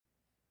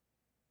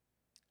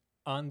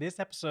On this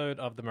episode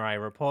of the Mariah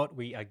Report,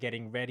 we are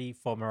getting ready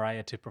for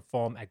Mariah to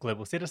perform at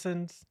Global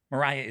Citizens.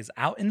 Mariah is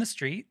out in the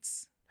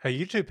streets, Her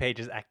YouTube page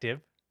is active.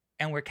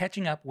 and we're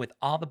catching up with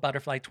all the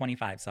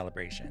Butterfly25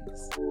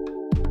 celebrations.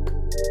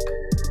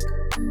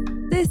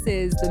 This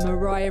is the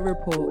Mariah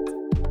Report.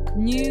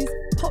 News,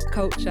 pop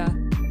culture,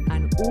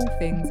 and all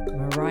things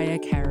Mariah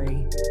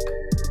Carey.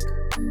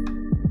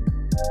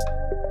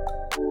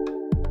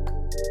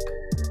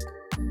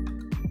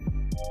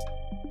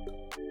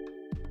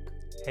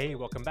 Hey,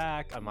 welcome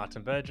back. I'm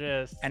Martin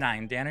Burgess. And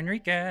I'm Dan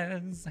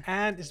Enriquez.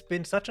 And it's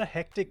been such a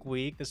hectic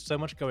week. There's so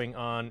much going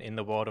on in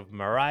the world of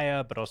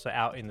Mariah, but also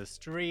out in the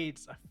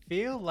streets. I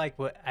feel like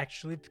we're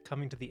actually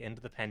coming to the end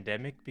of the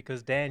pandemic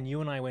because, Dan, you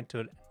and I went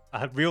to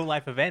a real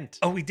life event.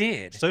 Oh, we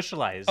did.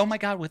 Socialized. Oh my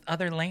God, with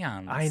other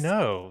lambs. I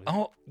know.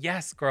 Oh,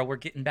 yes, girl, we're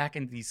getting back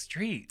into these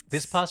streets.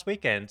 This past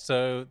weekend.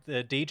 So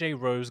the DJ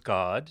Rose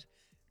God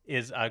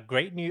is a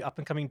great new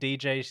up-and-coming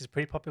DJ. She's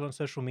pretty popular on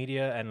social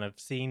media, and I've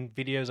seen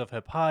videos of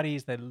her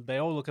parties. They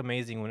all look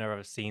amazing whenever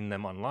I've seen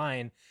them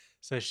online.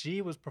 So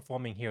she was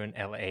performing here in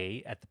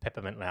LA at the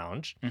Peppermint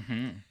Lounge.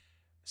 Mm-hmm.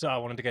 So I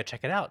wanted to go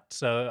check it out.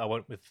 So I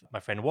went with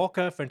my friend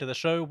Walker, friend of the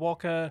show,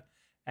 Walker,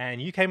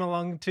 and you came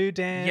along too,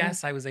 Dan.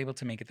 Yes, I was able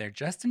to make it there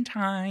just in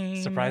time.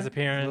 Surprise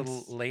appearance. A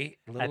little late.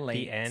 At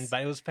the end,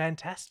 but it was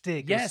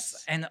fantastic.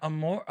 Yes, and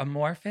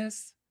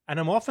Amorphous. And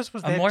Amorphous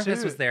was there Amorphous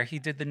too. was there. He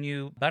did the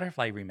new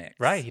Butterfly remix.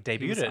 Right, he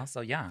debuted was it. Also,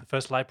 yeah. The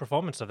first live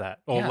performance of that,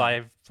 or Yeah.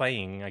 live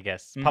playing, I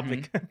guess,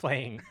 public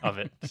playing of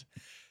it.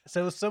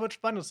 So it was so much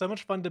fun. It was so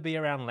much fun to be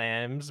around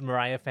Lambs,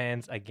 Mariah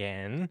fans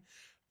again.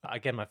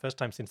 Again, my first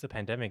time since the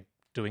pandemic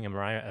doing a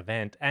Mariah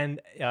event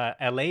and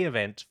LA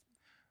event.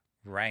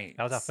 Right.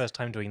 That was our first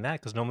time doing that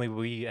because normally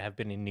we have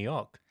been in New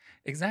York.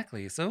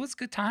 Exactly. So it was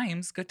good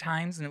times,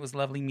 and it was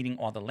lovely meeting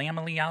all the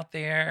Lamely out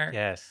there.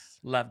 Yes.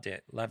 Loved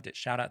it.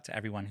 Shout out to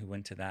everyone who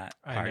went to that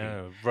party. I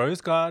know. Rose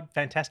God,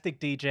 fantastic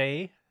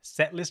DJ.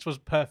 Set list was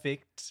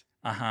perfect.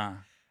 Uh-huh.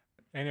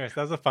 Anyways,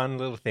 that was a fun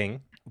little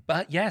thing.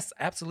 But yes,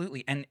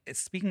 absolutely. And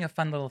speaking of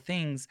fun little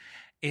things,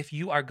 if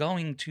you are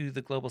going to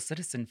the Global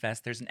Citizen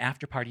Fest, there's an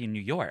after party in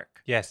New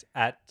York. Yes,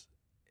 at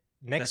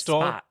next The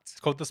door. Spot. It's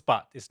called The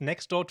Spot. It's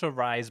next door to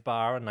Rise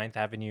Bar on 9th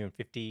Avenue and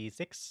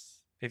 56?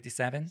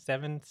 57?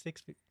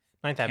 9th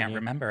Can't Avenue.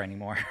 remember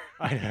anymore.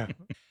 I know.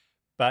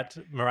 But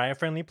Mariah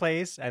friendly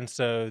place. And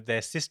so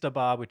their sister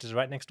bar, which is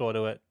right next door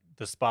to it,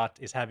 The Spot,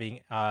 is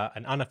having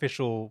an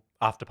unofficial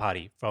after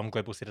party from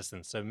Global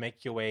Citizens. So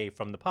make your way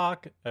from the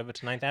park over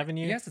to 9th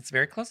Avenue. Yes, it's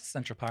very close to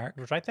Central Park.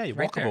 It's right there. You're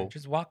Right there. walkable.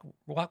 Just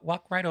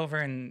walk right over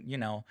and,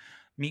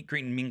 meet,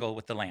 greet, and mingle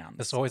with the lambs.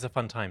 It's always a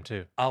fun time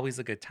too. Always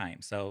a good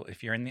time. So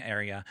if you're in the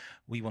area,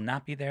 we will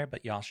not be there,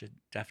 but y'all should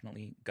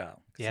definitely go.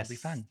 Yes. It'll be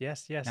fun.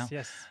 Yes. No.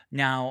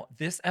 Now,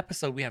 this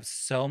episode, we have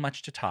so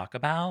much to talk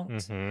about,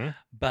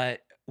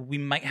 but we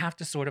might have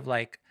to sort of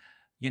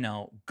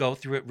go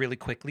through it really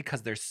quickly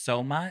because there's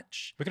so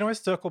much. We can always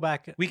circle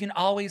back. We can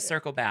always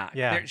circle back.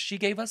 Yeah. She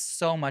gave us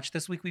so much.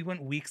 This week we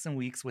went weeks and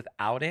weeks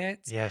without it.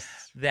 Yes.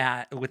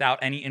 Without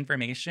any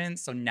information.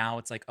 So now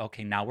it's like,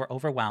 okay, now we're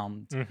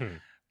overwhelmed. Mm-hmm.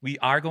 We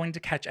are going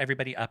to catch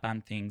everybody up on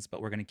things,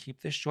 but we're going to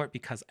keep this short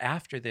because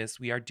after this,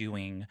 we are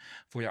doing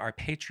for our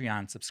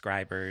Patreon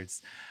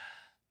subscribers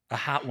a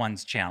Hot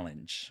Ones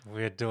challenge.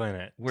 We're doing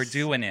it. We're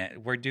doing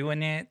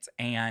it.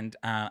 And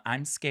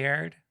I'm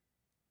scared.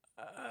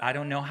 I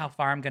don't know how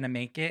far I'm going to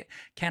make it.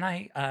 Can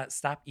I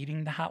stop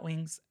eating the hot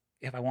wings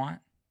if I want?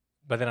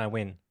 But then I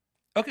win.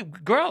 Okay,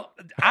 girl,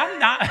 I'm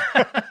not.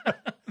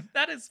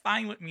 That is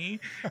fine with me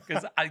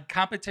because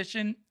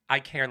competition,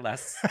 I care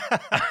less.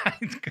 I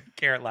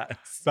care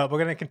less. But we're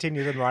going to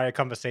continue the Mariah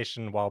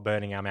conversation while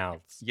burning our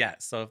mouths.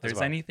 Yes. So if there's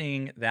well.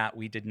 anything that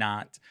we did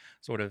not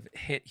sort of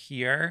hit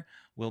here,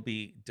 we'll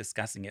be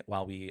discussing it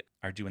while we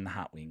are doing the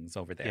hot wings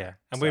over there. Yeah.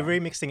 And we're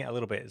remixing it a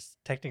little bit. It's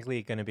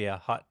technically going to be a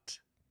hot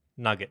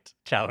nugget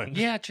challenge.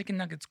 Yeah, chicken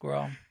nuggets,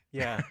 girl.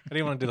 Yeah. I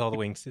didn't want to do the whole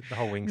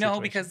wing No,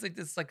 situation. because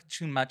it's like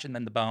too much and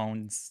then the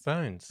bones.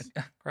 Bones.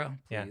 Girl,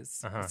 Yeah,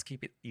 please. uh-huh. Let's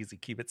keep it easy.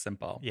 Keep it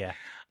simple. Yeah.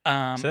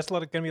 Um, So that's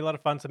going to be a lot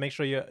of fun. So make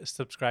sure you're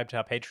subscribed to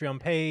our Patreon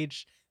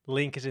page.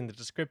 Link is in the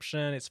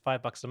description. It's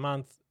 $5 a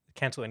month.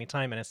 Cancel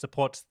anytime. And it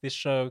supports this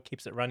show,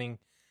 keeps it running.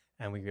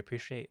 And we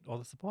appreciate all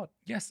the support.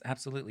 yes,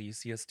 absolutely. You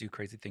see us do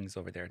crazy things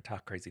over there and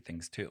talk crazy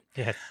things too.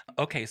 Yes.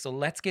 Okay, so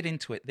let's get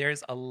into it.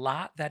 There's a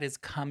lot that is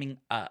coming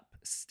up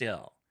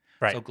still.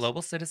 Right. So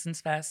Global Citizens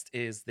Fest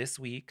is this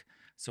week.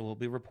 So we'll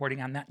be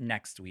reporting on that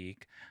next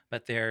week.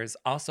 But there's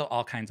also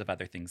all kinds of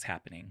other things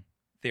happening.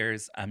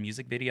 There's a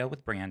music video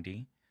with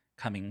Brandy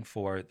coming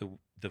for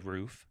the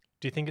roof.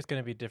 Do you think it's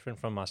going to be different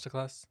from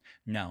Masterclass?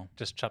 No.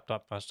 Just chopped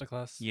up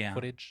Masterclass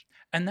footage?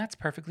 And that's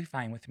perfectly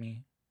fine with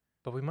me.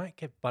 But we might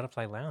get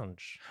Butterfly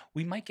Lounge.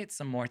 We might get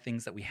some more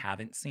things that we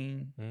haven't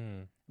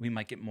seen. We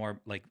might get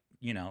more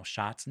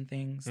shots and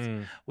things.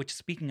 Which,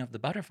 speaking of the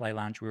Butterfly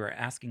Lounge, we were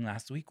asking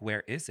last week,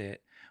 where is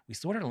it? We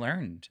sort of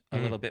learned a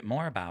little bit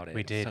more about it.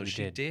 We did. So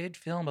she did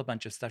film a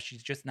bunch of stuff.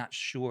 She's just not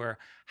sure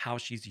how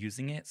she's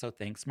using it. So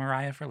thanks,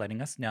 Mariah, for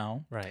letting us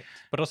know. Right.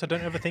 But also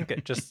don't overthink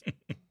it. Just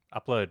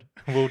upload.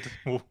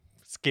 We'll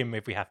skim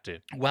if we have to.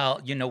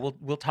 Well,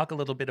 we'll talk a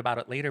little bit about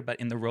it later, but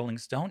in the Rolling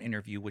Stone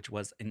interview, which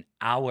was an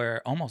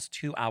hour, almost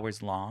 2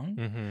 hours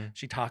long,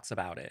 she talks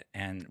about it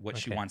and what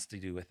she wants to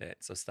do with it.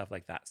 So stuff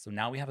like that. So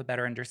now we have a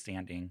better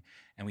understanding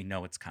and we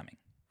know it's coming.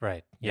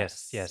 Right.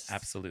 Yes.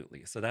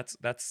 Absolutely. So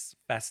that's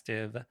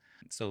festive.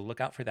 So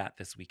look out for that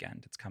this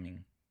weekend. It's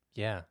coming.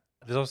 Yeah.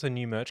 There's also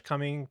new merch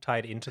coming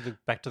tied into the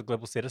Back to the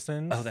Global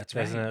Citizens. Oh, that's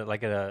right.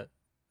 There's a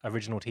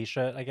original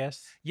T-shirt, I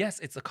guess. Yes,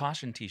 it's a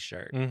Caution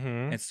T-shirt.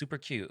 It's super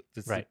cute.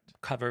 It's the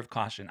cover of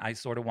Caution. I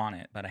sort of want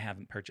it, but I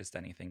haven't purchased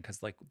anything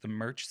because like the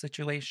merch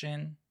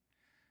situation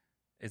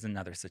is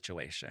another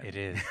situation. It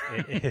is.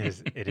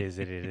 It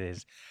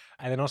is.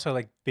 And then also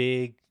like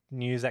big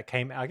news that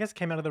came out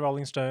of the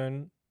Rolling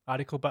Stone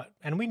article,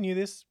 and we knew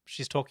this.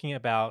 She's talking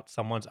about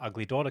Someone's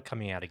Ugly Daughter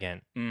coming out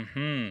again.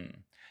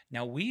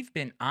 Now, we've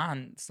been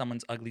on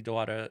Someone's Ugly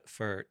Daughter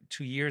for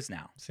 2 years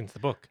now. Since the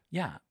book.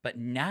 Yeah. But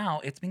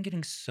now it's been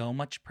getting so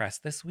much press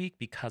this week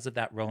because of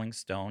that Rolling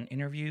Stone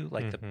interview.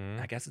 Like,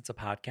 I guess it's a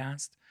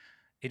podcast.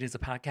 It is a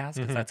podcast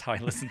because that's how I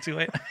listen to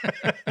it.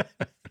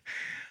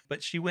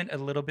 But she went a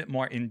little bit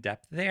more in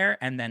depth there.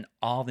 And then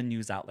all the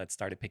news outlets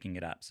started picking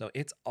it up. So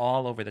it's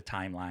all over the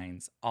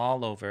timelines,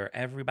 all over.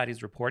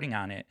 Everybody's reporting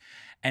on it.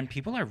 And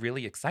people are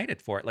really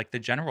excited for it, like the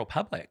general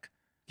public.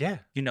 Yeah.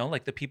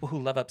 Like the people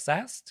who love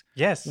Obsessed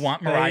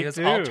want Mariah's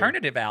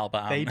alternative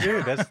album. They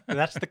do.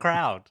 That's the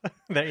crowd.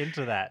 They're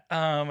into that.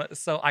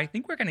 So I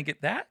think we're going to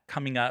get that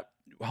coming up,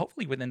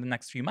 hopefully within the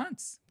next few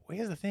months. Well,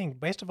 here's the thing.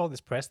 Based on all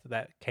this press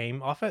that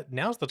came off it,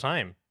 now's the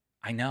time.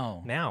 I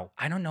know. Now.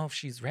 I don't know if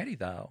she's ready,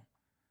 though,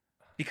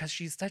 because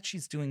she said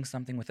she's doing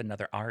something with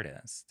another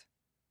artist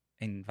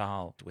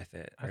involved with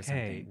it or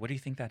something. What do you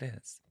think that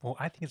is? Well,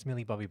 I think it's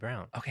Millie Bobby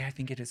Brown. Okay, I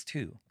think it is,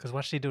 too. Because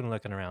what's she doing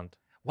lurking around?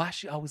 Why is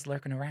she always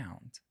lurking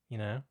around?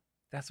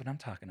 That's what I'm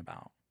talking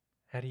about.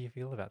 How do you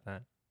feel about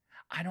that?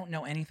 I don't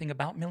know anything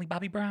about Millie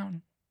Bobby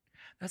Brown.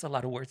 There's a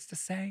lot of words to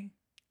say.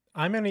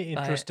 I'm only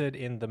interested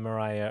in the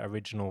Mariah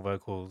original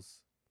vocals.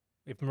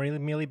 If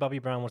Millie Bobby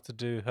Brown wants to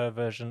do her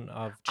version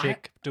of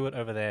Chick, do it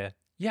over there.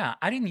 Yeah,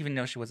 I didn't even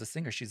know she was a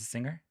singer. She's a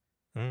singer?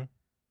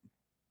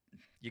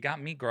 You got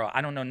me, girl.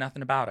 I don't know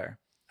nothing about her.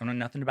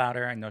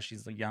 I know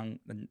she's a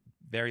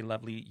very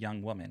lovely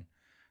young woman.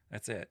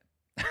 That's it.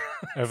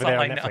 Over there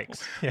on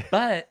Netflix. Yeah.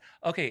 But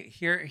okay,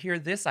 hear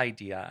this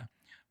idea.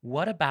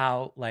 What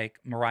about like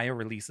Mariah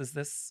releases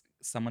this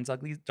Someone's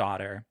Ugly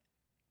Daughter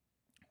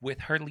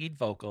with her lead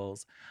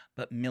vocals,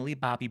 but Millie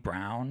Bobby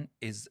Brown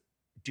is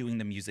doing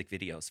the music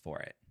videos for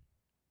it?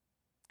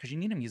 Because you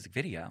need a music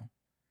video.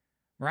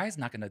 Mariah's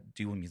not going to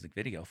do a music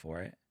video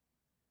for it.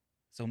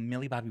 So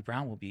Millie Bobby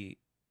Brown will be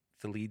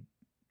the lead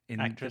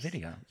in actress? The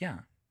video. Yeah.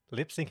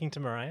 Lip syncing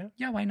to Mariah?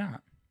 Yeah, why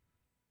not?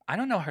 I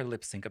don't know her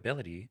lip sync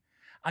ability.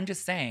 I'm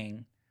just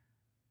saying,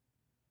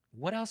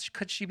 what else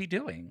could she be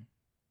doing?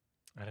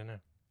 I don't know.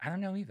 I don't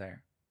know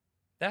either.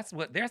 That's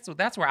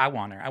where I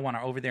want her. I want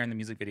her over there in the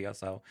music video.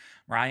 So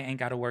Mariah ain't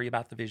got to worry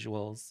about the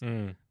visuals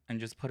and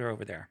just put her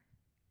over there.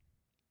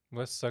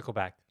 Let's circle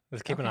back.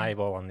 Let's keep an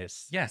eyeball on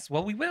this. Yes.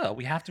 Well, we will.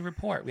 We have to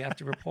report.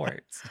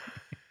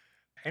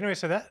 Anyway,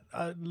 so that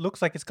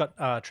looks like it's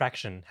got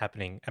traction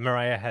happening. And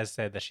Mariah has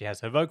said that she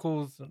has her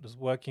vocals, is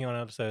working on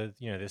it. So,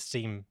 there's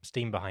steam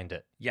behind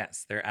it.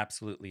 Yes, there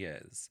absolutely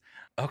is.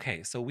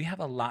 Okay, so we have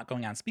a lot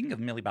going on. Speaking of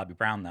Millie Bobby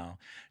Brown, though,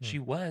 she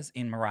was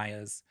in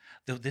Mariah's,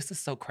 though this is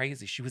so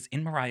crazy. She was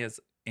in Mariah's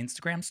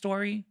Instagram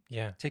story,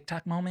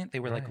 TikTok moment. They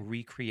were like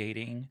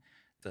recreating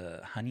the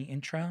Honey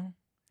intro.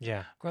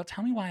 Yeah. Girl,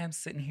 tell me why I'm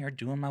sitting here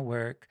doing my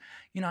work.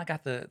 I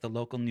got the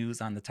local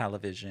news on the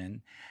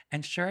television.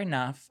 And sure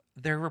enough,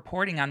 they're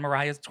reporting on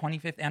Mariah's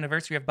 25th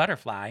anniversary of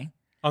Butterfly.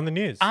 On the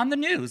news? On the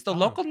news, the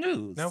local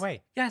news. No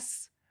way.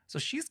 Yes. So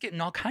she's getting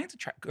all kinds of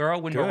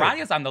Girl, when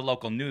Mariah's on the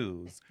local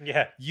news,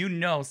 you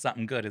know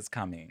something good is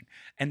coming.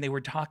 And they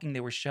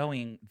were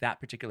showing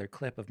that particular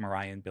clip of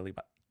Mariah and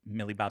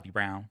Millie Bobby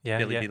Brown.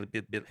 Billy,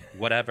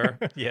 whatever.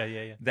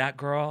 Yeah. That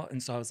girl.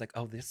 And so I was like,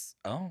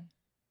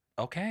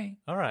 okay.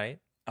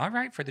 All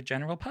right, for the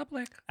general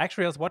public.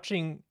 Actually, I was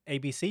watching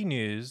ABC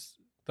News,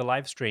 the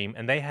live stream,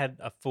 and they had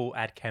a full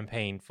ad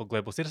campaign for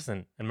Global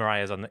Citizen, and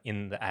Mariah's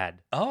in the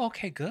ad. Oh,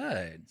 okay,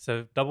 good.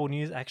 So double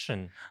news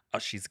action. Oh,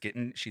 she's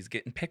getting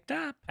picked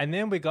up. And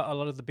then we got a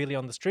lot of the Billy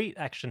on the Street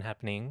action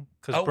happening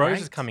because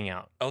Bros is coming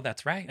out. Oh,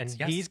 that's right. And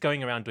he's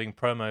going around doing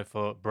promo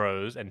for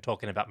Bros and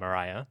talking about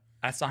Mariah.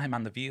 I saw him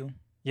on The View.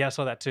 Yeah, I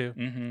saw that too.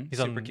 He's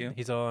super cute.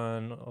 He's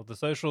on all the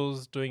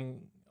socials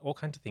doing all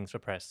kinds of things for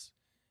press.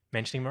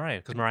 Mentioning Mariah,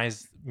 because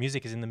Mariah's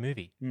music is in the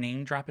movie.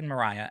 Name dropping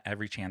Mariah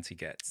every chance he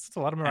gets. It's a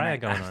lot of Mariah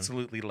going on. I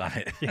absolutely love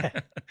it.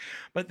 Yeah.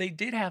 But they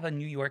did have a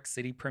New York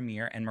City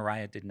premiere, and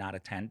Mariah did not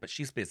attend, but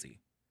she's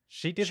busy.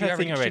 She did her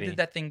thing already. She did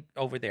that thing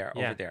over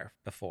there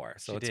before,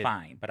 so it's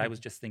fine. But I was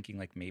just thinking,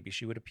 like, maybe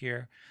she would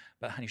appear.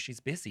 But, honey, she's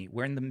busy.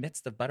 We're in the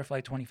midst of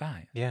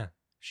Butterfly25. Yeah.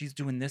 She's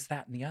doing this,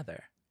 that, and the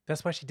other.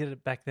 That's why she did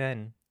it back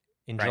then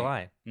in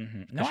July.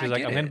 No, she was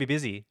like, I'm going to be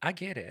busy. I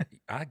get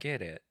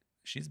it.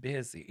 She's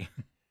busy.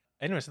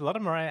 Anyways, a lot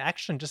of Mariah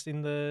action just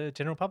in the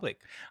general public.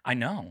 I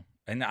know.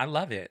 And I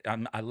love it.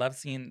 I love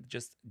seeing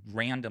just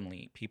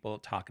randomly people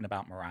talking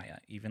about Mariah,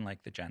 even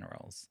like the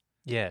generals.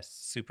 Yes.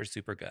 Super,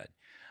 super good.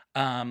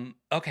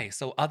 Okay,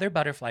 so other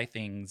butterfly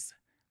things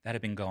that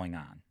have been going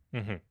on.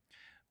 Mm-hmm.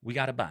 We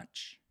got a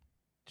bunch.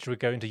 Should we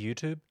go into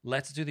YouTube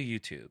Let's do the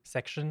YouTube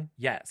section?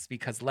 Yes,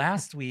 because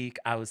last week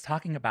I was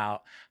talking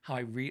about how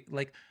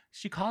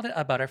she called it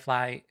a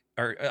butterfly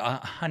or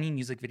a honey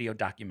music video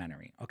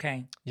documentary.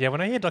 Okay. Yeah,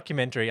 when I hear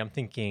documentary, I'm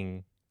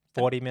thinking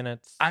 40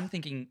 minutes. I'm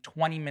thinking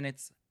 20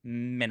 minutes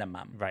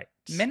minimum. Right.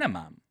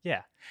 Minimum.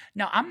 Yeah.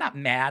 Now, I'm not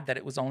mad that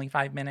it was only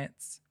 5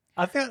 minutes.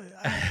 I feel,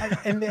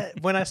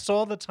 when I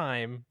saw the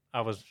time,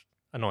 I was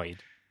annoyed.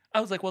 I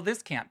was like, well,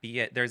 this can't be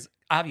it. There's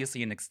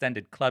obviously an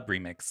extended club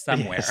remix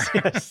somewhere.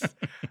 Yes.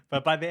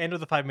 But by the end of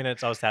the 5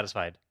 minutes, I was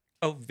satisfied.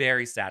 Oh,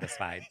 very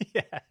satisfied.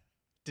 Yeah.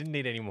 Didn't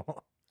need any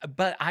more.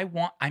 But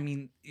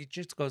it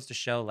just goes to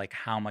show like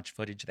how much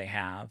footage they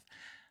have.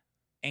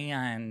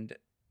 And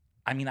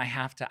I mean,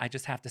 I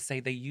just have to say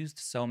they used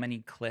so many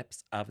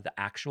clips of the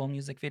actual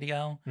music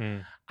video.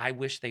 I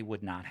wish they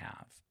would not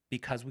have,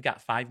 because we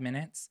got 5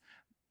 minutes.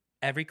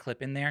 Every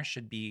clip in there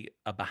should be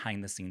a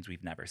behind the scenes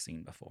we've never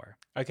seen before.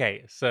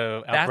 Okay,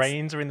 so our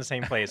brains are in the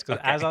same place, because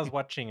Okay. as I was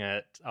watching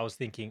it, I was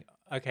thinking,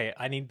 okay,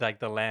 I need like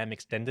the Lamb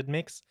extended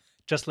mix,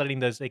 just letting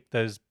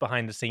those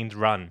behind the scenes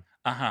run.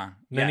 No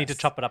need to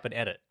chop it up and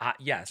edit.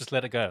 Yes. Just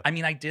let it go. I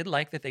mean, I did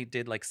like that they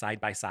did like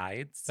side by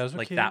sides. Those were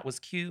like cute. that was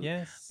cute.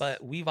 Yes.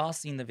 But we've all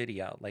seen the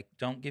video. Like,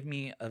 don't give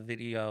me a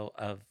video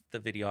of the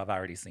video I've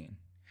already seen.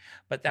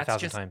 But that's 1,000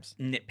 just times.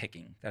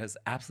 Nitpicking. That is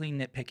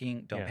absolutely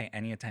nitpicking. Don't Yeah. pay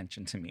any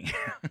attention to me.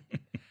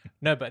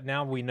 No, but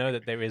now we know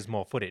that there is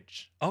more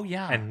footage Oh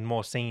yeah. and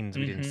more scenes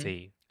we didn't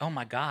see. Oh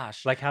my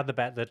gosh. Like how the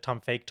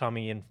fake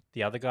Tommy and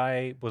the other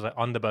guy was like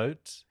on the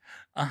boat.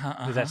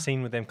 There's that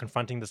scene with them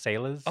confronting the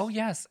sailors. Oh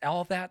yes,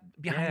 all that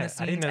behind Yeah,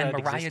 the I didn't scenes know and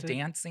that Mariah existed.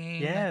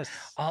 dancing. Yes.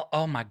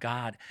 Oh my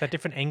god. That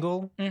different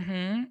angle.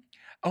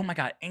 Oh my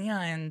god.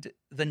 And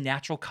the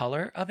natural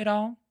color of it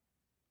all.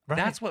 Right.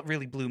 That's what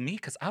really blew me,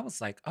 because I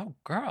was like, oh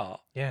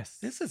girl, Yes.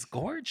 this is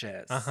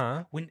gorgeous.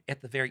 When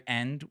at the very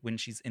end, when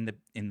she's in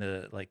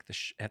the like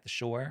at the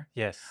shore.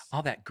 Yes.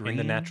 All that green. In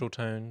the natural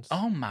tones.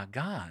 Oh my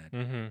god.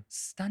 Mm-hmm.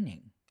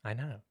 Stunning. I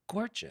know.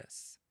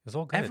 Gorgeous. It was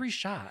all good. Every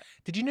shot.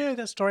 Did you know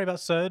that story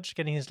about Serge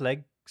getting his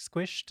leg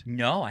squished?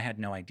 No, I had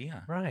no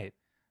idea. Right.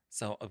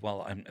 So,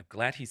 well, I'm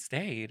glad he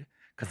stayed,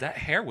 because that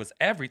hair was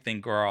everything,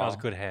 girl. That was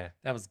good hair.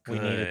 That was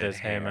good. We needed those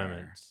hair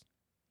moments.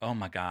 Oh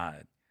my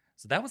God.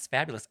 So that was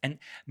fabulous. And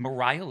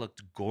Mariah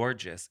looked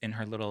gorgeous in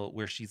her little,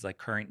 where she's like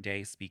current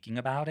day speaking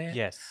about it.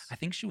 Yes. I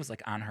think she was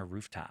like on her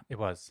rooftop. It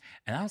was.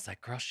 And I was like,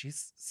 girl,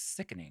 she's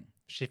sickening.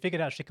 She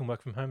figured out she can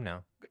work from home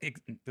now.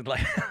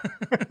 Like,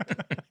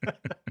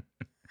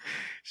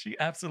 she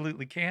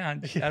absolutely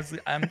can.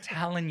 I'm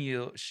telling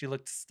you, she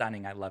looked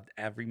stunning. I loved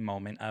every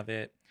moment of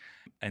it.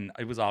 And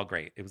it was all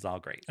great. It was all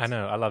great. I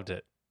know. I loved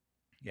it.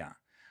 Yeah.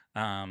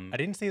 I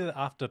didn't see the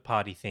after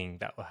party thing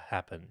that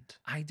happened.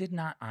 I did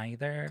not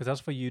either. Because that was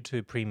for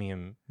YouTube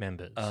Premium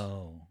members.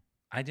 Oh,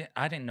 I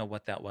didn't know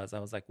what that was. I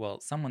was like,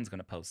 well, someone's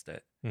gonna post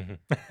it,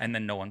 and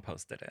then no one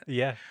posted it.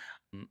 Yeah.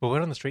 But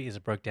word on the street is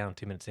it broke down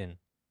 2 minutes in.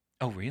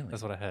 Oh, really?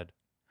 That's what I heard.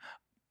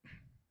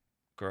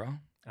 Girl,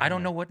 I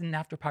don't know what an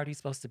after party is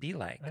supposed to be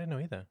like. I don't know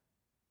either.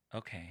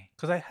 Okay.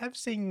 Because I have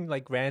seen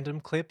like random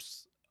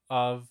clips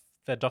of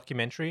the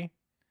documentary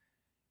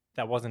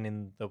that wasn't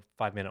in the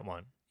 5-minute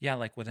one. Yeah,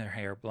 like with her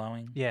hair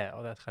blowing. Yeah,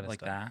 all that kind of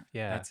like stuff. that.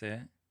 Yeah, that's it.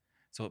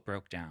 So it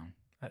broke down.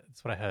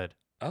 That's what I heard.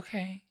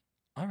 Okay,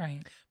 all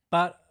right.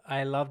 But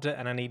I loved it,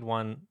 and I need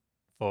one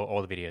for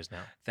all the videos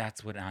now.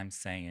 That's what I'm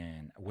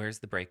saying. Where's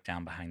the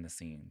breakdown behind the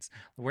scenes?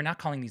 We're not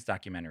calling these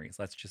documentaries.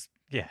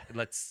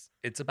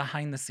 It's a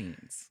behind the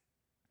scenes.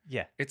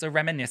 Yeah, it's a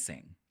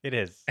reminiscing. It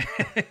is.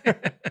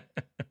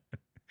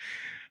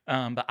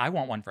 But I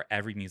want one for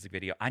every music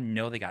video. I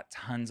know they got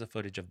tons of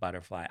footage of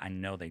Butterfly. I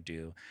know they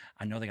do.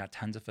 I know they got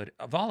tons of footage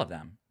of all of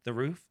them. The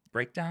roof,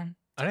 breakdown,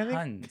 I don't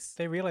think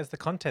they realize the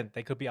content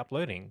they could be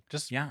uploading.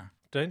 Just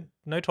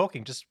no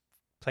talking. Just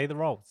play the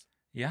roles.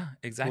 Yeah,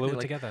 exactly. Glue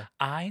it together.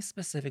 I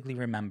specifically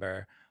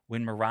remember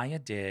when Mariah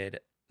did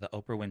the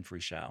Oprah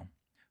Winfrey show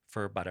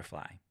for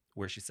Butterfly,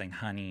 where she sang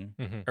Honey,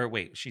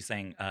 she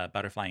sang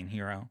Butterfly and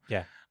Hero.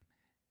 Yeah.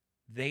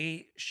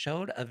 They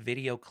showed a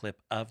video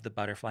clip of the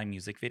Butterfly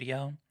music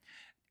video,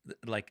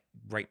 like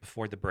right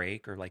before the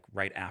break or like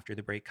right after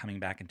the break, coming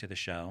back into the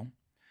show.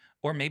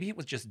 Or maybe it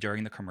was just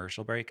during the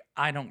commercial break.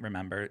 I don't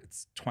remember.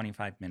 It's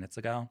 25 minutes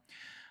ago.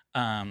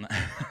 But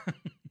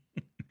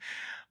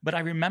I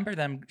remember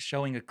them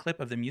showing a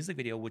clip of the music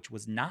video, which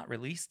was not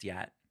released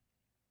yet.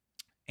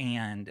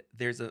 And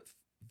there's a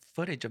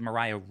footage of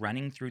Mariah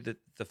running through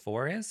the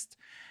forest.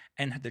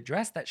 And the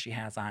dress that she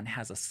has on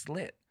has a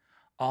slit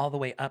all the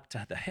way up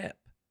to the hip.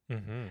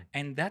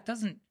 And that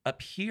doesn't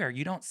appear,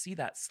 you don't see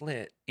that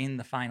slit in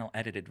the final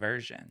edited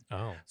version.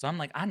 Oh. So I'm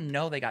like, I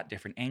know they got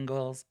different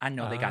angles. I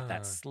know they got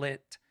that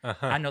slit.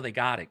 I know they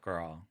got it,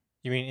 girl.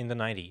 You mean in the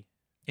 90?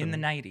 In the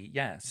 90,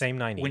 yes. Same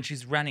 90. When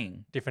she's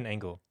running. Different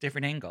angle.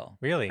 Different angle.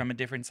 Really? From a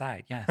different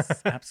side.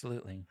 Yes,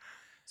 absolutely.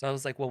 So I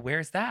was like, well,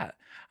 where's that?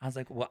 I was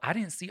like, well, I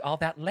didn't see all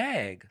that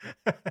leg.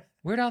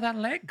 Where'd all that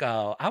leg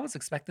go? I was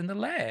expecting the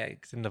leg.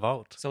 It's in the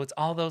vault. So it's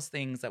all those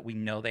things that we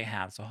know they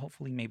have. So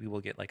hopefully maybe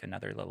we'll get like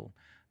another little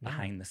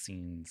behind the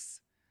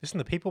scenes. Listen,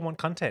 the people want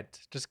content.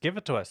 Just give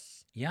it to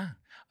us. Yeah,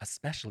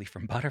 especially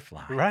from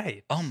Butterfly.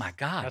 Right. Oh my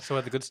God. That's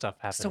where the good stuff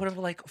happens. Sort of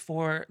like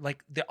for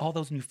like all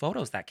those new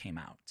photos that came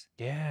out.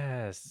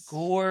 Yes.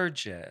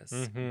 Gorgeous.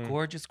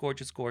 Gorgeous,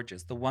 gorgeous,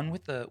 gorgeous. The one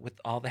with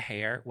all the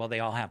hair. Well, they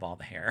all have all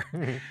the hair.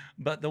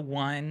 But the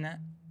one,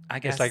 I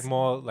guess. It's like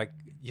more like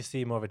you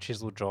see more of a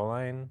chiseled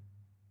jawline.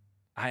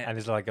 And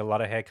there's like a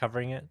lot of hair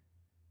covering it.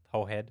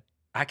 Whole head.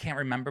 I can't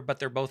remember, but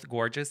they're both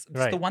gorgeous. It's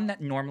Right. the one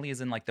that normally is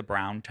in like the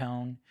brown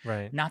tone.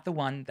 Right. Not the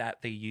one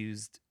that they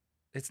used.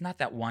 It's not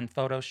that one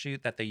photo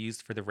shoot that they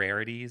used for the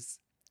rarities.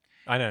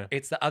 I know.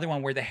 It's the other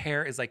one where the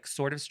hair is like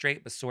sort of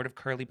straight, but sort of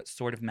curly, but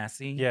sort of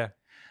messy. Yeah.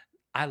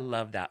 I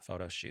love that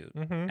photo shoot.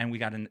 And we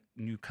got a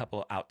new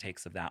couple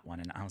outtakes of that one.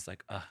 And I was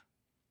like,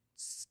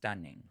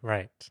 stunning.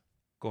 Right.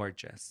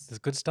 Gorgeous. There's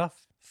good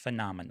stuff.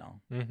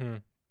 Phenomenal.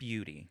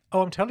 Beauty.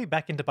 Oh, I'm totally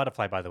back into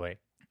Butterfly, by the way.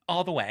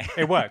 All the way.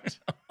 It worked.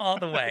 All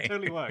the way. It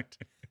totally worked.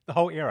 The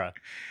whole era.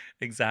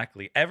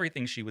 Exactly.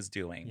 Everything she was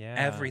doing. Yeah.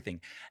 Everything.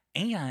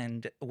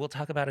 And we'll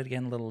talk about it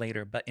again a little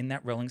later, but in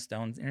that Rolling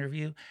Stones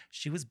interview,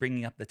 she was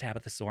bringing up the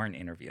Tabitha Soren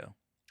interview.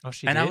 Oh,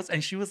 she and did?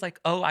 And she was like,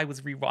 oh, I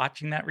was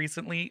rewatching that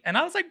recently. And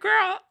I was like,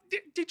 girl,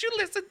 did you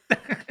listen?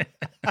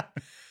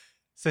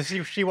 So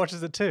she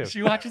watches it too?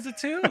 She watches it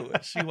too.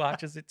 She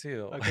watches it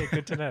too. Okay,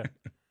 good to know.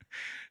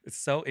 It's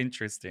so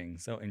interesting.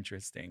 So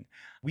interesting.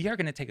 We are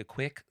going to take a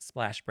quick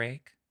splash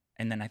break.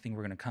 And then I think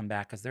we're going to come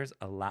back because there's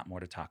a lot more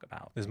to talk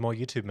about. There's more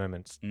YouTube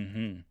moments.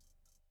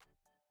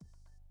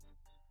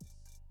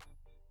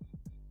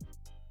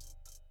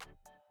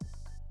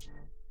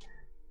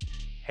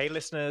 Hey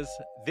listeners,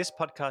 this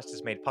podcast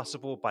is made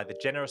possible by the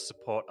generous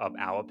support of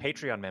our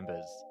Patreon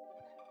members.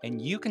 And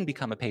you can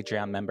become a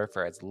Patreon member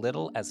for as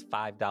little as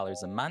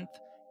 $5 a month.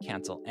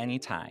 Cancel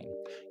anytime.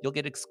 You'll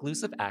get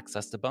exclusive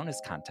access to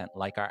bonus content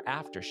like our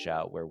after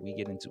show, where we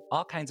get into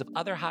all kinds of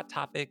other hot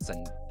topics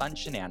and fun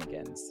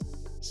shenanigans.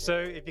 So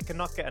if you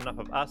cannot get enough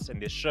of us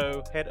and this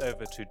show, head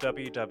over to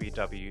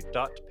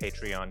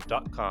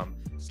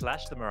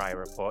www.patreon.com/The Mariah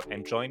Report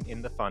and join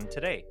in the fun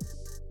today.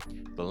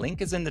 The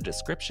link is in the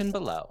description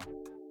below.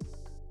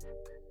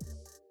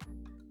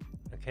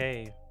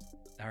 Okay.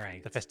 All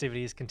right. The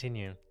festivities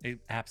continue.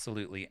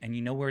 Absolutely. And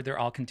you know where they're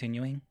all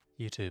continuing?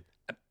 YouTube.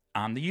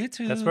 On the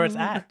YouTube. That's where it's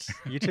at.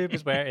 YouTube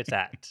is where it's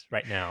at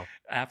right now.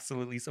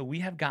 Absolutely. So we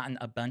have gotten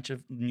a bunch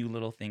of new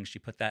little things. She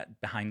put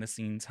that behind the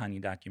scenes Honey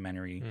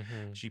documentary.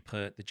 She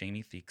put the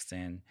Jamie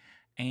Theakston,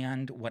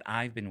 and what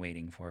I've been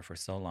waiting for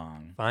so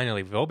long.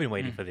 Finally, we've all been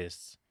waiting for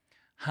this.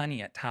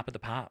 Honey at Top of the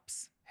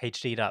Pops.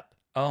 HD'd up.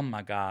 Oh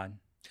my God.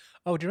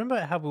 Oh, do you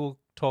remember how we were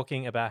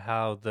talking about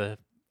how the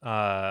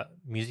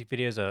music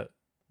videos are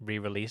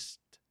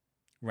re-released?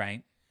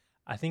 Right.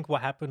 I think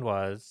what happened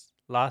was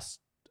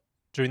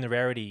during the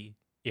rarity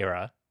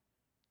era,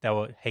 they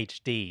were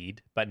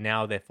HD'd, but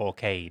now they're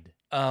 4K'd.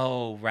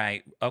 Oh,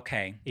 right.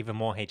 Okay. Even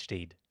more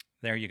HD'd.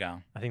 There you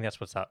go. I think that's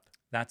what's up.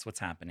 That's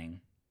what's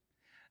happening.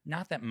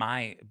 Not that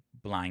my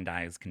blind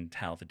eyes can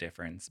tell the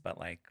difference, but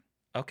like,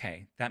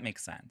 okay, that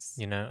makes sense.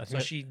 You know? So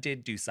she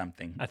did do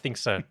something. I think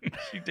so.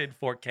 She did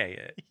 4K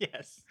it.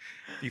 Yes.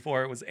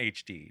 Before it was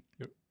HD.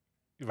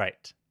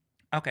 Right.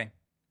 Okay.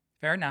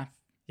 Fair enough.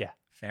 Yeah.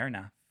 Fair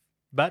enough.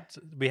 But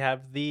we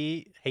have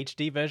the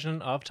HD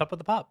version of Top of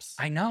the Pops.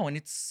 I know, and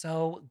it's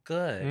so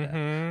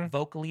good.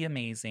 Vocally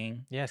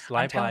amazing. Yes,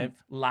 live.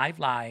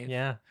 Live.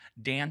 Yeah.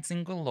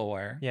 Dancing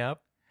galore.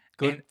 Yep.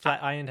 Good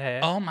flat ironed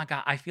hair. Oh my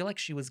God. I feel like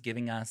she was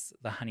giving us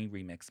the Honey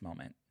remix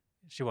moment.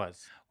 She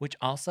was. Which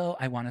also,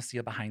 I want to see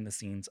a behind the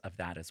scenes of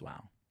that as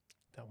well.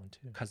 That one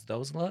too. Because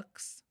those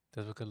looks.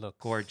 Those were good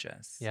looks.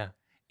 Gorgeous. Yeah.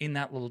 In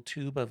that little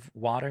tube of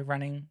water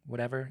running,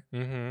 whatever.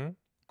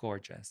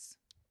 Gorgeous.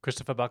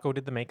 Christopher Buckle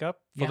did the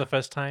makeup for the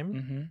first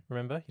time.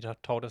 Remember? He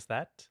told us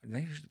that.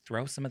 They should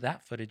throw some of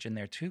that footage in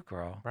there too,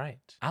 girl. Right.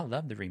 I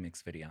love the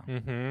remix video.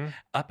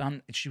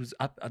 She was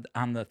up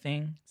on the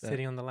thing.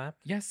 Sitting on the lap?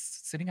 Yes,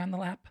 sitting on the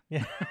lap.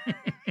 Yeah.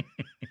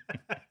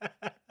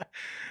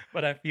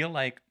 But I feel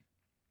like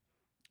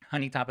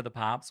Honey Top of the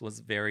Pops was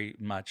very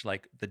much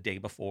like the day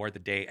before, the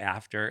day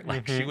after.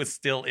 Like she was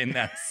still in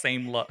that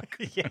same look.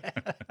 Yeah.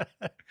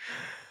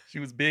 She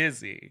was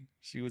busy.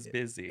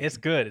 It's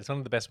good. It's one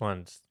of the best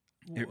ones.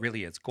 It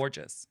really is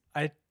gorgeous.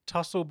 I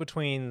tussle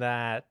between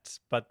that,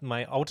 but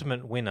my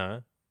ultimate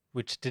winner,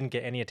 which didn't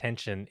get any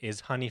attention,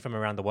 is Honey from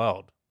Around the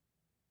World.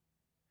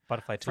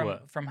 Butterfly Tour.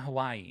 From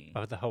Hawaii.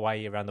 Of the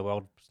Hawaii Around the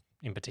World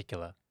in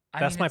particular.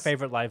 That's my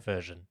favorite live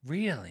version.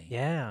 Really?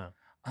 Yeah.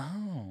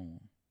 Oh.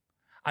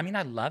 I mean,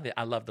 I love it.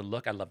 I love the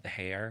look. I love the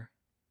hair.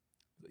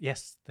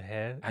 Yes, the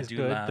hair is do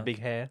good. love- The big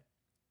hair.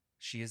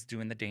 She is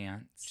doing the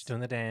dance. She's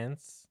doing the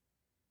dance.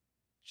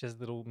 She has a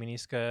little mini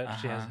skirt.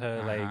 She has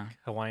her like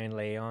Hawaiian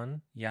lei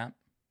on. Yep.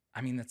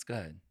 I mean, that's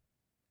good.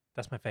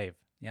 That's my fave.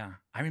 Yeah.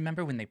 I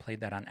remember when they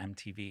played that on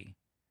MTV.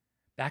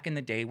 Back in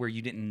the day where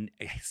you didn't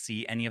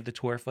see any of the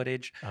tour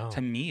footage, Oh.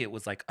 to me, it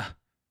was like, oh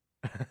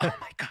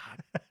my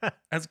God.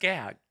 I was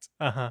gagged.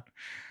 Uh-huh.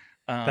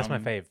 That's my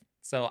fave.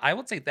 So I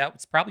would say that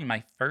was probably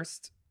my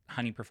first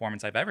Honey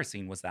performance I've ever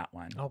seen was that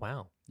one. Oh,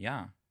 wow.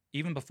 Yeah.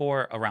 Even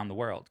before Around the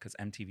World, because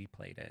MTV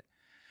played it.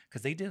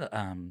 Because they did,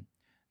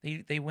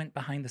 they went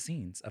behind the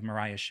scenes of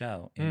Mariah's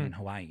show in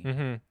Hawaii.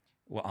 Mm-hmm.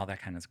 Well, all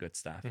that kind of good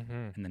stuff.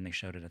 Mm-hmm. And then they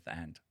showed it at the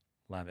end.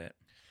 Love it.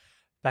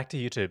 Back to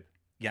YouTube.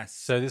 Yes.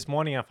 So this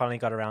morning I finally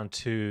got around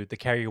to the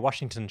Kerry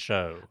Washington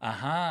show.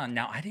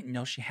 Now, I didn't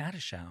know she had a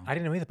show. I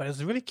didn't know either, but it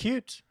was really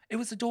cute. It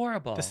was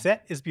adorable. The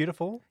set is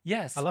beautiful.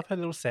 Yes. I love her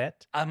little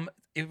set.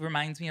 It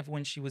reminds me of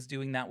when she was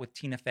doing that with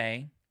Tina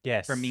Fey.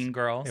 Yes. For Mean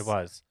Girls. It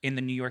was. In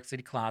the New York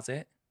City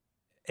closet.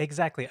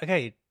 Exactly.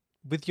 Okay.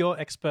 With your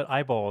expert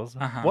eyeballs,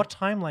 what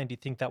timeline do you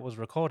think that was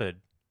recorded?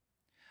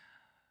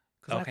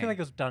 Because I feel like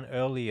it was done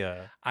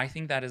earlier. I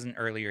think that is an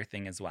earlier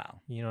thing as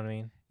well. You know what I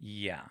mean?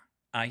 Yeah.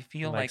 I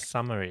feel like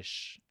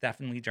summerish.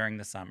 Definitely during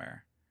the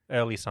summer.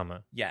 Early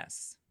summer.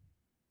 Yes.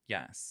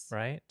 Yes.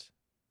 Right?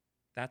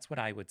 That's what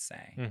I would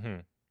say. Mm-hmm.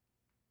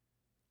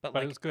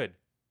 But it was good.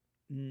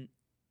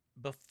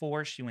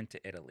 Before she went to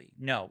Italy.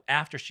 No,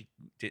 after she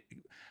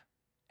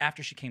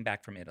came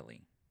back from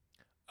Italy.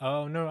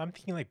 Oh, no, I'm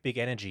thinking like Big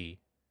Energy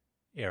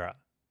era.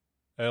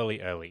 Early.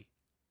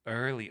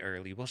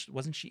 Well,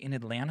 wasn't she in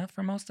Atlanta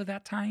for most of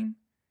that time?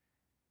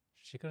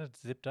 She could have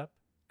zipped up.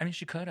 I mean,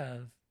 she could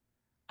have.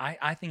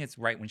 I think it's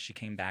right when she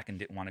came back and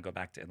didn't want to go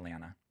back to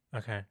Atlanta.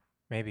 Okay,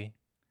 maybe.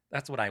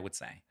 That's what I would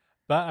say.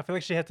 But I feel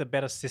like she had a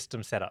better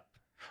system set up.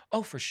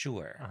 Oh, for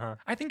sure. Uh-huh.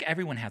 I think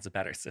everyone has a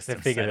better system.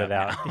 They figured it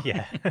out. Now.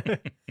 Yeah.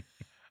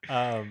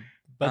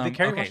 But the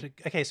Kerry Washington.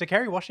 Okay, so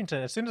Kerry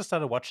Washington. As soon as I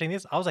started watching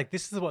this, I was like,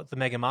 "This is what the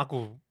Meghan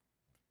Markle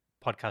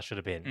podcast should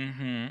have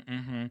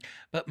been."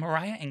 But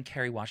Mariah and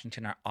Kerry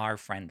Washington are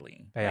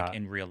friendly, they are.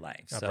 In real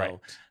life, Oh, so right.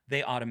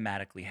 they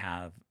automatically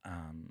have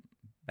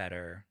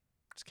better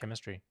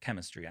chemistry,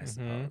 I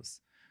suppose.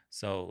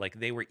 So like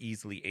they were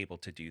easily able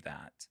to do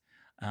that.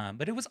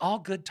 But it was all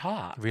good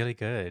talk. Really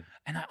good.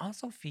 And I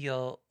also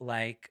feel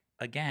like,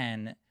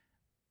 again,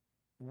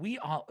 we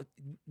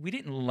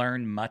didn't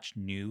learn much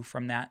new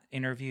from that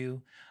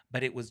interview,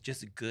 but it was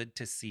just good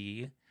to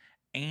see.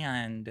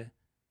 And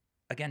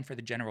again, for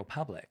the general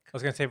public. I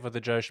was going to say for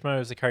the Joe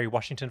Schmoes, the Kerry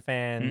Washington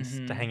fans,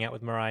 to hang out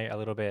with Mariah a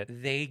little bit.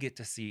 They get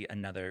to see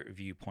another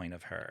viewpoint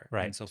of her.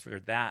 Right. And so for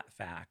that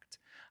fact,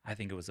 I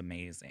think it was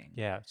amazing.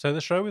 Yeah. So the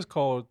show is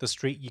called The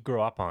Street You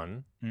Grew Up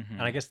On. And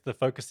I guess the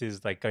focus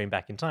is like going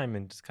back in time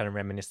and just kind of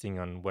reminiscing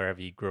on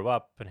wherever you grew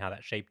up and how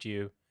that shaped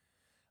you.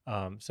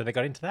 So they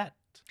got into that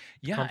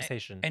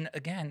conversation. And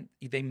again,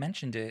 they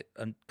mentioned it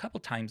a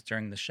couple times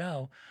during the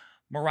show.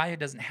 Mariah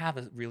doesn't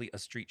have really a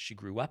street she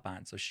grew up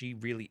on. So she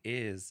really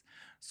is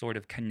sort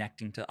of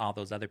connecting to all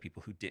those other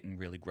people who didn't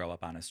really grow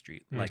up on a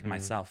street, like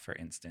myself, for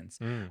instance,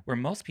 where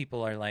most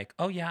people are like,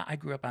 oh, yeah, I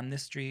grew up on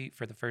this street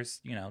for the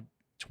first,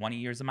 20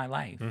 years of my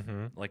life.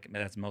 Like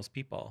that's most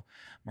people.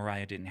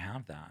 Mariah didn't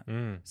have that.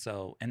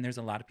 So, and there's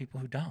a lot of people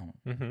who don't.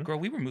 Girl,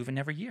 we were moving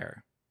every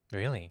year.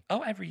 Really?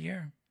 Oh, every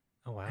year.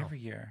 Oh, wow. Every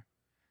year.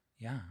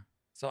 Yeah.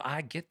 So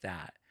I get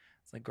that.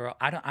 It's like, girl,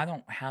 I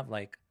don't have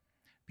like,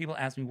 people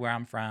ask me where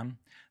I'm from.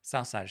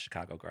 South side of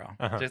Chicago, girl.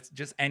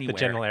 Just anywhere. The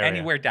general area.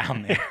 Anywhere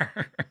down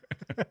there.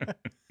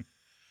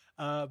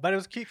 But it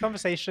was a cute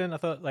conversation. I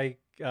thought like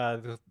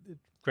the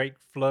great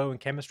flow and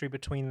chemistry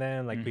between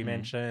them, like we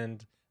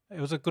mentioned. It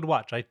was a good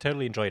watch. I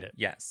totally enjoyed it.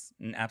 Yes,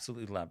 and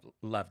absolutely loved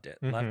it.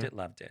 Loved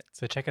it.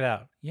 So check it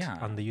out. Yeah,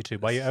 on the YouTube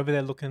while you're over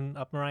there looking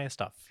up Mariah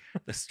stuff.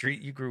 The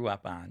street you grew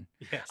up on.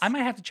 Yes, I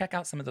might have to check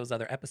out some of those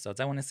other episodes.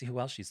 I want to see who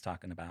else she's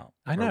talking about.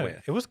 I know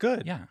it was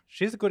good. Yeah,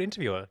 she's a good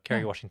interviewer,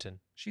 Kerry Washington.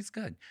 She's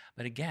good,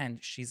 but again,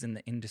 she's in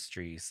the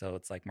industry, so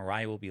it's like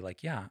Mariah will be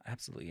like, yeah,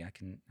 absolutely, I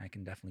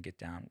can definitely get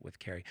down with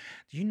Kerry.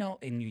 Do you know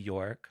in New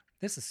York?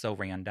 This is so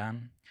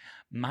random.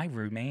 My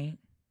roommate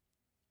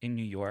in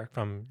New York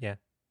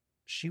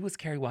she was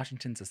Kerry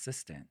Washington's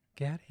assistant.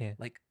 Get out of here.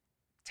 Like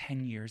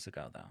 10 years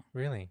ago, though.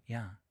 Really?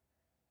 Yeah.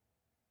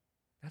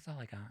 That's all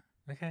I got.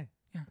 Okay.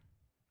 Yeah.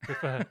 Good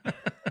for her.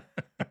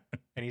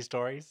 Any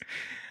stories?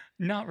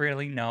 Not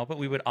really, no. But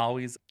we would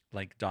always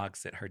like dog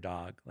sit her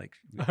dog. Like,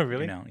 oh,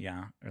 really?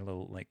 Yeah.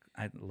 Or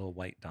I had a little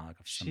white dog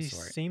of some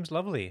sort. She seems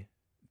lovely.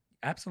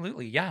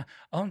 Absolutely. Yeah.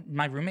 Oh,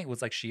 my roommate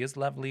was like, she is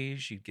lovely.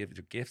 She'd give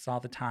her gifts all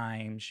the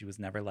time. She was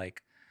never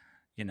like,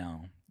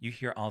 you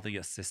hear all the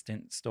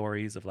assistant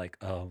stories of like,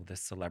 oh, this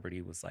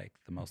celebrity was like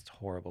the most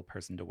horrible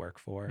person to work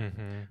for.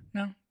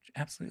 No,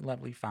 absolutely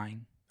lovely,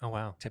 fine. Oh,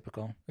 wow.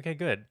 Typical. Okay,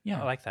 good.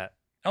 Yeah. I like that.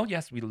 Oh,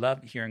 yes, we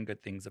love hearing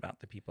good things about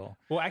the people.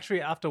 Well,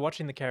 actually, after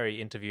watching the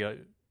Kerry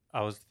interview,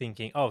 I was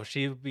thinking, oh,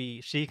 she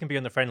can be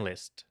on the friend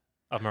list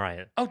of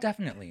Mariah. Oh,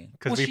 definitely.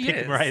 Because we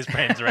pick Mariah's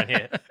friends around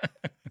here.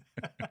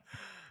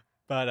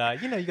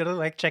 But, you gotta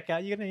like check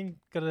out, you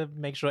gotta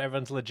make sure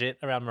everyone's legit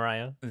around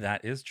Mariah.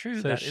 That is true.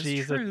 So that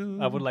is true.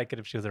 I would like it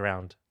if she was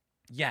around.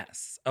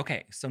 Yes.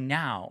 Okay. So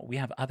now we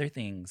have other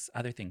things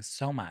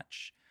so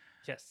much.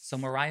 Yes. So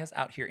Mariah's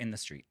out here in the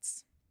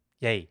streets.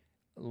 Yay.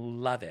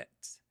 Love it.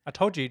 I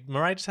told you,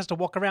 Mariah just has to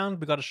walk around.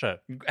 We got a show.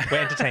 We're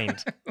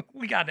entertained.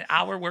 We got an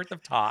hour worth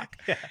of talk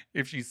Yeah.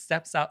 if she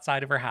steps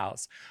outside of her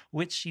house,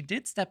 which she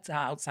did step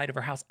outside of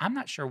her house. I'm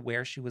not sure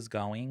where she was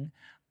going,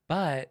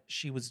 but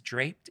she was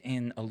draped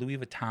in a Louis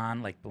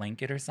Vuitton like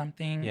blanket or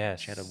something. Yes.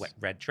 She had a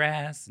red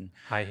dress and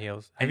High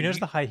heels. Have And you noticed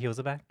you- the high heels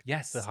are back?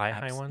 yes, The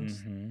high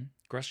ones? mhm.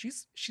 Girl,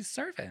 she's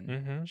serving.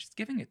 Mm-hmm. She's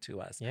giving it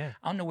to us. Yeah.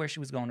 I don't know where she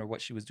was going or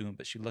what she was doing,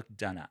 but she looked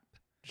done up.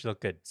 She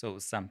looked good. So it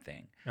was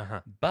something.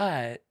 Uh-huh.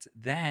 But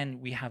then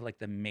we have like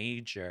the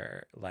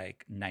major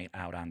like night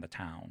out on the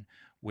town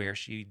where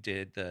she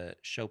did the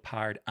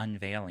Chopard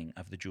unveiling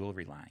of the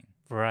jewelry line.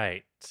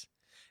 Right.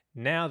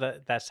 Now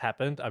that that's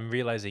happened, I'm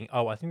realizing,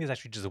 I think there's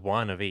actually just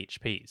one of each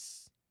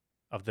piece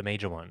of the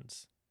major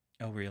ones.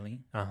 Oh, really?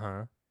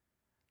 Uh-huh.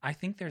 I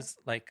think there's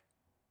like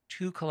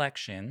 2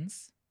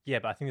 collections. Yeah,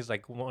 but I think there's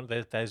like one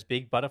of those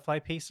big butterfly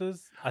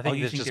pieces. I think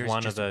you there's think just there's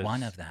one just of those.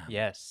 one of them?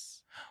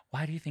 Yes.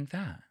 Why do you think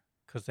that?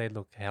 Because they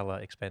look hella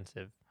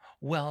expensive.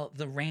 Well,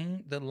 the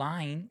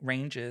line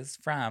ranges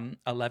from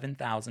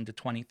 11,000 to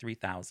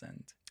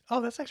 23,000.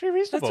 Oh, that's actually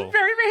reasonable. That's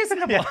very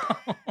reasonable.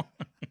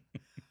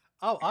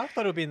 Oh, I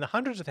thought it would be in the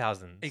hundreds of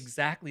thousands.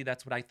 Exactly,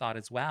 that's what I thought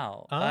as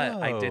well.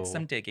 But I did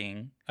some Oh.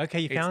 digging. Okay,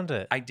 you It's- found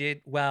it. I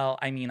did. Well,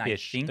 I mean, I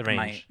Ish, think the my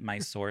range. my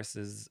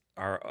sources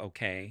are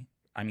okay.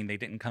 I mean, they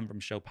didn't come from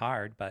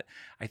Chopard, but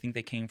I think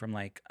they came from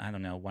like, I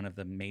don't know, one of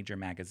the major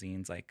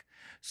magazines. Like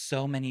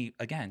so many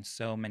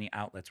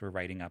outlets were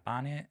writing up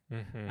on it.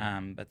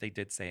 Mhm. But they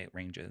did say it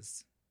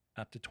ranges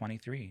up to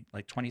 23,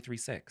 like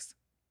 23.6.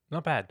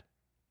 Not bad.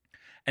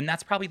 And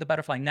that's probably the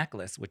butterfly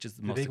necklace, which is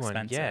the The most big one,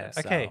 expensive. yeah,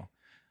 okay. So,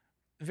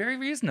 very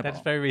reasonable.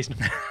 That's very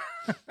reasonable.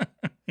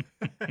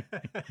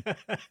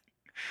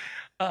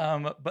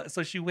 But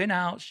so she went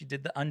out, she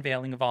did the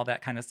unveiling of all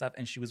that kind of stuff,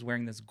 and she was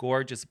wearing this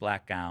gorgeous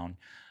black gown.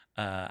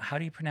 How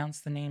do you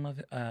pronounce the name of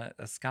it?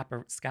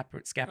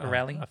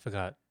 Scaparelli? I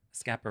forgot.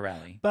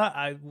 Scaparelli. But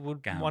I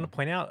would Gown. want to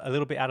point out a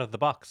little bit out of the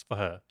box for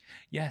her.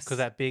 Yes. Because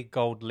that big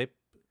gold lip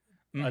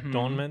Mhm.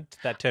 adornment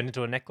that turned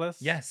into a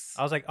necklace. Yes.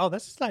 I was like, oh,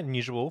 this is not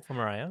unusual for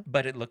Mariah.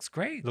 But it looks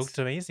great. Looked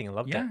amazing. I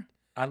loved yeah. it.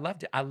 I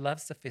loved it. I love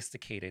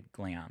sophisticated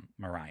glam,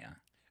 Mariah.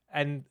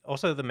 And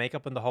also the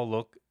makeup and the whole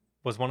look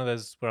was one of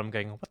those where I'm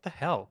going, what the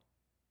hell?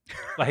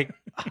 Like,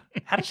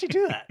 how did she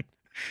do that?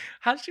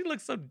 How she look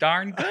so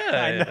darn good.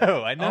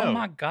 I know. Oh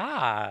my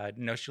God.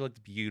 No, she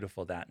looked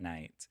beautiful that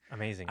night.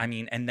 Amazing. I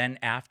mean, and then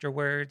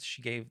afterwards,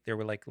 there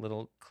were like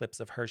little clips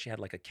of her. She had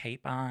like a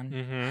cape on.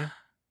 Mm-hmm.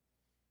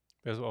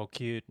 It was all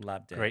cute.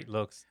 Loved it. Great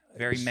looks.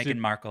 Very Sup- Meghan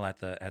Markle at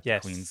the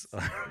Yes. Queen's.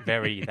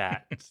 Very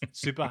that.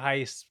 Super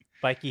high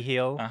spiky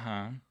heel.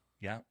 Uh-huh.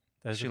 Yep.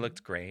 She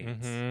looked great.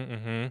 Mm-hmm,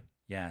 mm-hmm.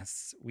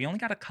 Yes. We only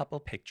got a couple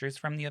pictures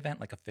from the event,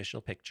 like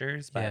official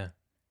pictures, but Yeah.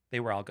 they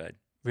were all good.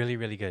 Really,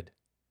 really good.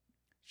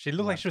 She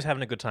looked like she was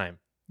having a good time.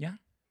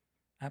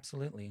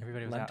 Absolutely.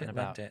 Everybody was loved out and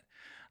Loved about. it.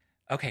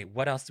 Okay,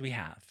 what else do we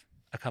have?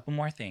 A couple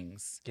more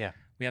things. Yeah.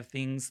 We have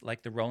things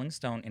like the Rolling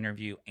Stone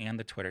interview and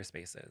the Twitter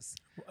Spaces.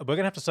 We're going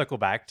to have to circle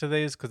back to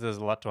these because there's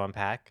a lot to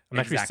unpack. I'm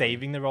actually Exactly.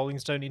 saving the Rolling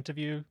Stone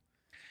interview.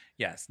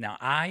 Yes. Now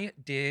I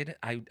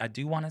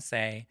do want to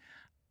say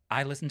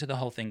I listened to the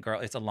whole thing, girl.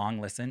 It's a long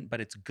listen,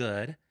 but it's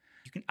good.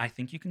 I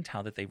think you can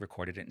tell that they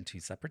recorded it in 2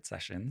 separate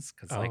sessions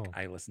because like Oh.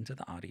 I listened to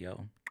the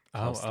audio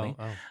closely.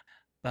 Oh.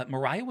 But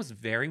Mariah was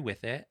very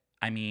with it.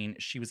 I mean,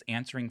 she was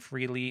answering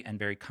freely and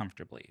very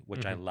comfortably,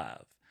 which I Mhm.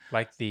 love.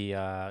 Like the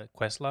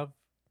Questlove?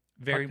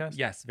 Very podcast?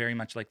 yes, very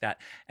much like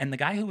that. And the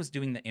guy who was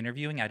doing the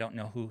interviewing, I don't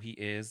know who he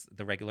is,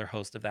 the regular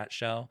host of that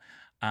show.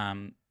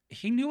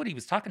 He knew what he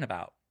was talking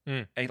about.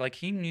 Mm. Like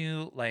he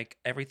knew like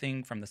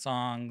everything from the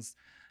songs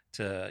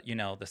to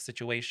the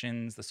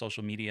situations, the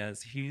social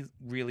medias. He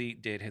really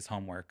did his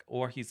homework,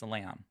 or he's a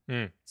lamb.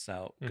 Mm.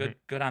 So Mhm.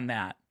 good on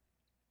that.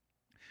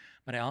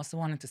 But I also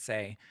wanted to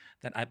say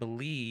that I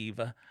believe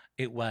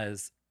it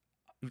was,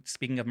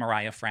 speaking of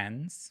Mariah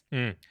friends,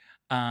 Mm.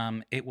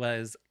 it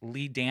was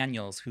Lee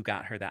Daniels who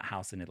got her that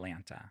house in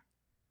Atlanta,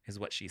 is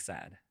what she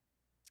said.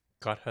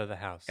 Got her the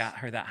house. Got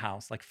her that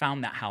house, like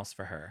found that house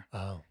for her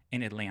Oh.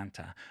 in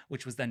Atlanta,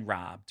 which was then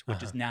robbed,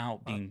 which is Uh-huh.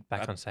 now being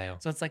Back on sale.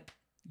 So it's like,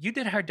 you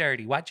did her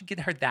dirty. Why'd you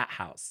get her that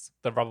house?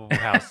 The robbable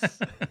house.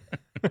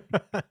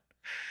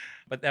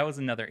 But that was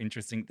another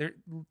interesting, there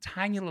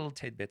tiny little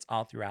tidbits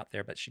all throughout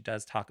there, but she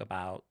does talk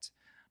about,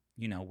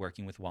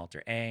 working with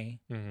Walter A.,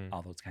 Mhm.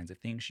 all those kinds of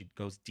things. She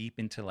goes deep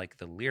into like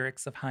the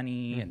lyrics of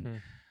Honey and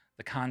Mhm.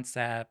 the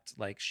concept.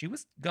 Like she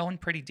was going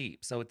pretty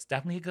deep. So it's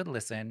definitely a good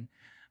listen,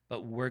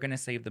 but we're going to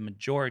save the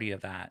majority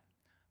of that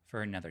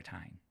for another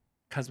time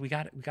because we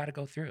got to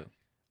go through.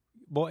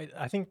 Well,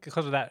 I think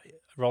because of that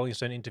Rolling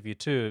Stone interview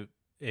too,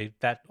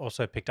 that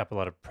also picked up a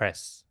lot of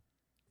press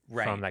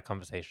from that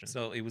conversation.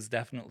 So it was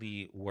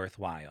definitely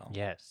worthwhile.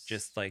 Yes.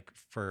 Just like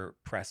for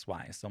press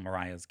wise. So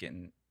Mariah's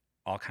getting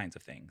all kinds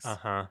of things.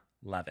 Uh-huh.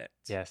 Love it.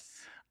 Yes.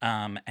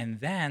 And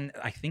then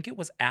I think it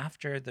was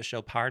after the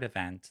show part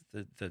event,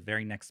 the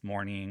very next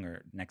morning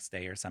or next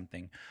day or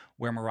something,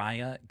 where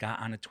Mariah got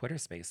on a Twitter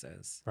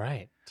Spaces.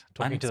 Right.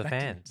 Talking to the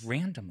Unexpected, fans.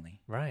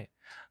 randomly. Right.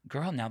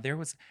 Girl, now it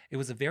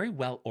was a very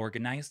well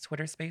organized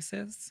Twitter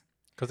Spaces.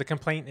 Because the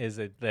complaint is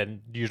that they're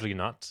usually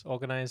not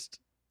organized.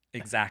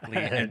 Exactly.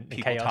 And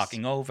people Chaos.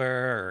 talking over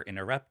or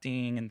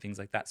interrupting and things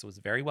like that. So it was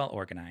very well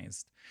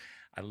organized.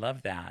 I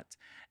love that.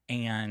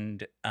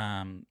 And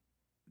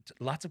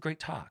lots of great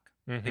talk.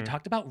 Mm-hmm. They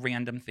talked about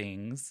random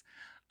things.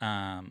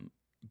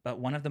 But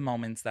one of the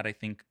moments that I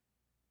think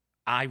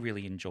I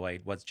really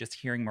enjoyed was just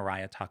hearing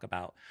Mariah talk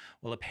about,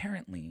 well,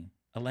 apparently,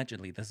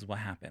 allegedly, this is what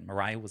happened.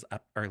 Mariah was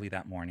up early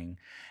that morning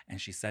and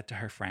she said to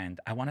her friend,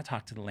 I want to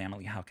talk to the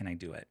Lamely. How can I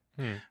do it?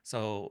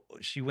 So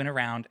she went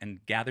around and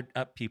gathered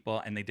up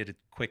people and they did a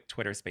quick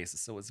Twitter Spaces.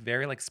 So it was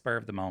very like spur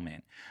of the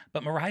moment.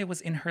 But Mariah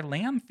was in her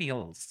lamb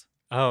feels.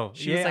 Oh,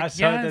 She was like, I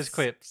saw those yes,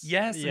 clips.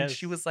 Yes. And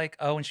she was like,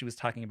 oh, and she was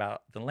talking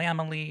about the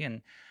Lamely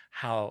and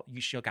how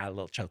she got a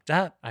little choked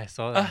up. I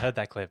saw that. I heard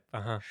that clip.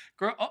 Uh-huh.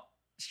 Girl,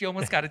 she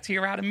almost got a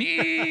tear out of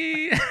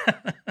me.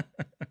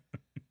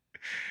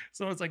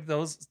 So it's like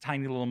those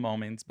tiny little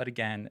moments. But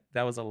again,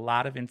 that was a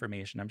lot of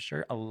information. I'm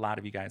sure a lot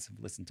of you guys have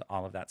listened to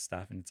all of that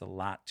stuff, and it's a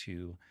lot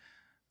to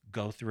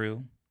go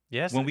through.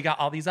 Yes. When we got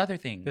all these other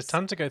things. There's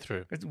tons to go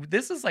through.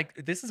 This is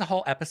a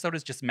whole episode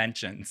is just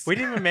mentions. We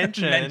didn't even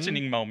mention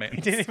mentioning moments.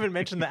 We didn't even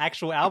mention the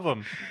actual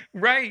album.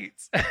 Right.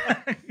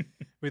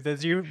 With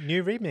those new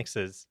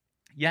remixes.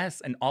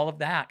 Yes, and all of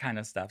that kind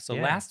of stuff. So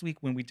Yeah. last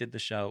week when we did the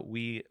show,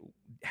 we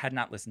had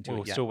not listened to We it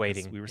were yet. still 'cause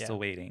waiting. We were Yeah. still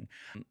waiting.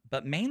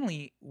 But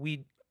mainly,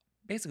 we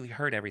basically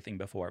heard everything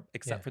before,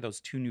 except Yeah. for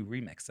those 2 new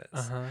remixes.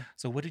 Uh-huh.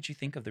 So what did you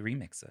think of the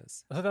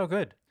remixes? I thought they were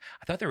good.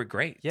 I thought they were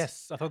great.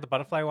 Yes. I thought the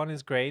Butterfly one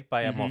is great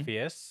by Mhm.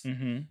 Morpheus.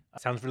 Mm-hmm.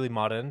 Sounds really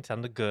modern.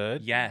 Sounded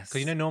good. Yes.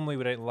 Because normally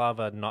we don't love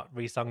a not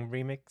resung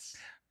remix.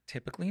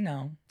 Typically,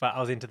 no. But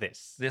I was into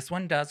this. This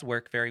one does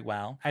work very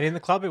well. And in the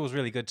club, it was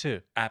really good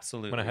too.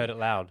 Absolutely. When I heard it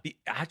loud.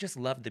 I just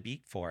love the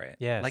beat for it.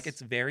 Yes. Like it's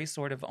very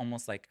sort of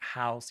almost like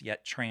house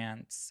yet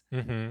trance.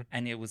 Mm-hmm.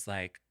 And it was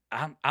like,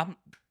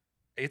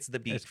 it's the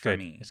beat It's for good.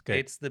 me. It's good.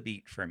 It's the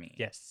beat for me.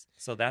 Yes.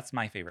 So that's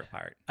my favorite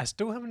part. I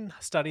still haven't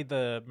studied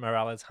the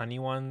Morales Honey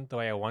one the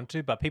way I want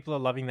to, but people are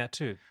loving that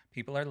too.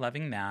 People are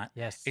loving that.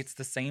 Yes. It's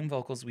the same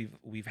vocals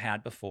we've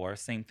had before.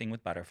 Same thing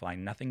with Butterfly.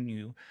 Nothing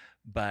new.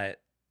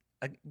 But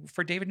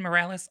for David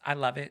Morales, I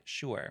love it.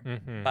 Sure.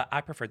 Mm-hmm. But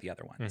I prefer the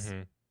other ones.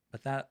 Mm-hmm.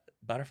 But that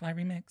Butterfly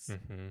remix,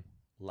 Mm-hmm.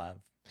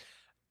 love.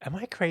 Am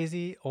I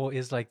crazy, or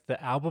is like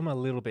the album a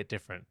little bit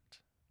different?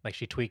 Like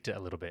she tweaked it a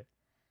little bit.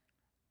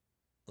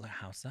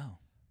 How so?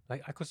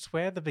 Like I could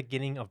swear the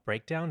beginning of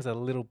Breakdown's a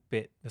little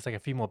bit. There's like a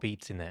few more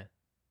beats in there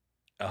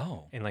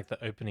Oh. in like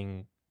the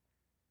opening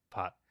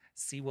part.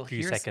 See, well,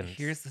 few seconds.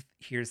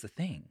 here's the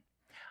thing.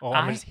 Or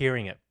I'm I- just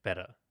hearing it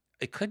better.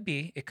 It could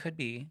be.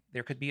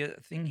 There could be a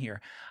thing here.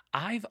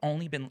 I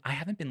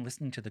haven't been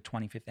listening to the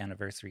 25th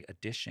anniversary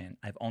edition.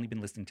 I've only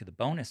been listening to the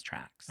bonus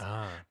tracks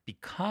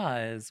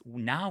because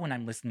now when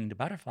I'm listening to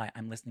Butterfly,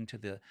 I'm listening to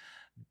the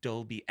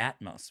Dolby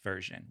Atmos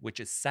version, which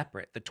is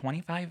separate. The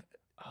 25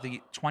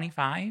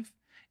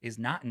 is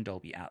not in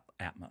Dolby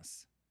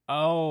Atmos.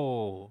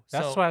 Oh,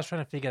 that's So- why I was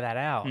trying to figure that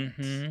out.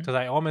 Mhm. Because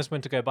I almost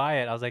went to go buy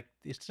it. I was like,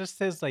 it just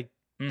says like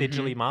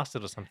digitally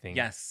mastered or something.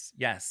 Yes.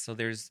 So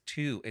there's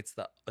 2. It's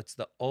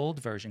the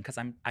old version because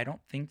I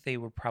don't think they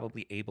were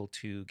probably able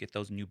to get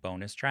those new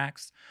bonus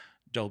tracks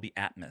Dolby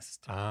Atmos,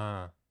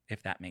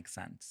 if that makes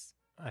sense.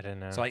 I don't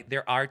know. So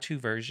there are 2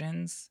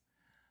 versions.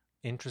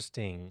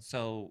 Interesting.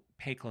 So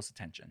pay close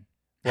attention.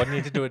 Well, I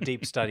need to do a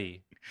deep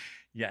study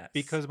Yes.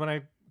 because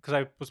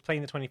I was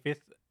playing the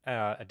 25th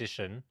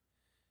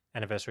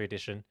anniversary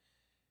edition,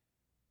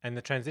 and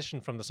the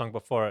transition from the song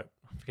before it,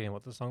 I'm forgetting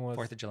what the song was.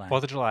 4th of July.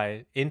 4th of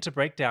July into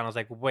Breakdown. I was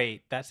like,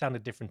 wait, that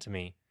sounded different to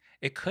me.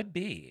 It could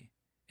be.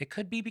 It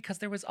could be because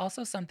there was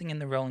also something in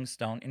the Rolling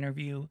Stone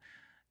interview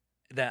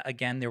that,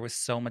 again, there was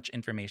so much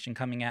information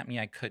coming at me,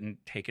 I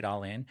couldn't take it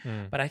all in.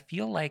 But I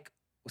feel like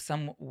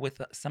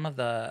with some of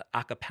the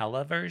a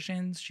cappella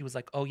versions, she was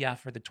like, oh yeah,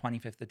 for the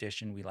 25th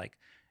edition, we like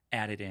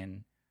added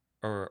in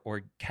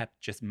or kept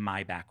just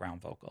my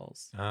background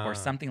vocals or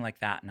something like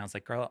that. And I was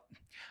like, girl,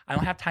 I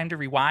don't have time to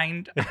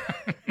rewind.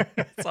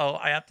 So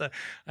I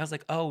was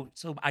like, oh,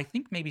 so I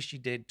think maybe she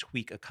did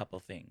tweak a couple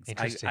things.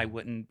 Interesting. I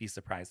wouldn't be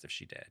surprised if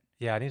she did.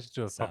 Yeah, I need to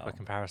do a proper So,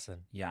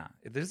 comparison. Yeah.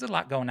 There's a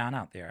lot going on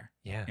out there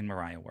Yeah. in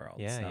Mariah world.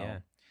 Yeah.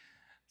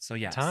 So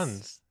yes.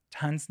 Tons.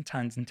 Tons and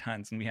tons and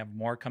tons. And we have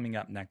more coming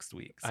up next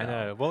week. I so-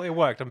 know. Well, it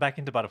worked. I'm back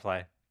into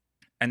Butterfly.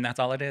 And that's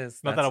all it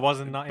is. Not that I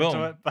wasn't not boom.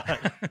 into it,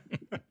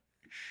 but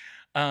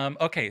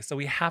Okay, so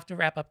we have to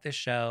wrap up this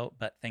show,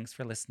 but thanks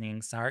for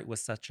listening. Sorry it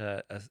was such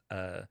a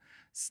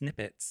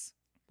snippets.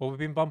 well, we've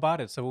been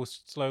bombarded, so we'll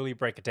slowly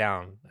break it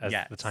down as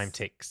the time Yes,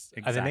 ticks.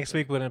 And then next exactly.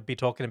 week, we're going to be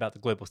talking about the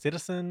Global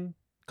Citizen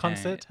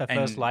concert, her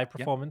first and- live yep.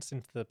 performance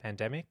into the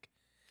pandemic.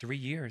 3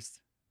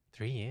 years.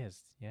 3 years.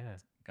 Yeah.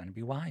 Gonna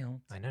be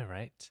wild. I know,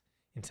 right?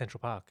 In Central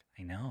Park.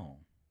 I know.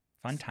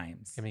 Fun times.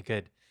 It's going to be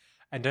good.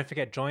 And don't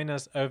forget, join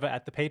us over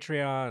at the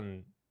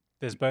Patreon.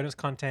 There's bonus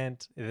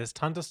content. There's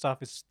tons of stuff.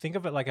 Think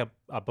of it like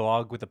a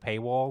blog with a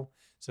paywall.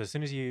 So as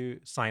soon as you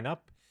sign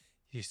up,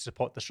 you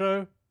support the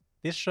show,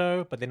 this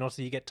show, but then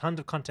also you get tons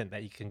of content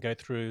that you can go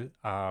through,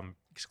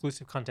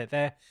 exclusive content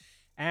there.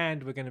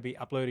 And we're going to be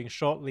uploading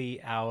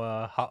shortly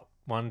our Hot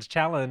Ones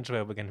Challenge,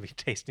 where we're going to be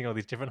tasting all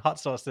these different hot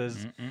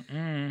sauces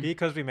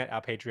because we met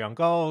our Patreon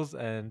goals.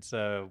 And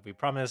so we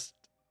promised,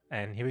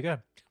 and here we go.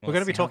 We're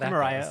going to be talking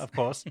Mariah, of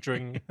course,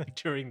 during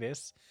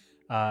this.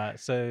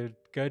 So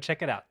go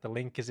check it out. The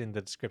link is in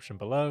the description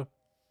below.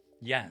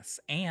 Yes.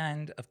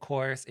 And of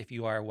course, if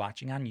you are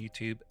watching on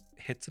YouTube,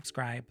 hit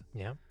subscribe.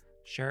 Yeah.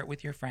 Share it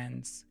with your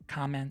friends.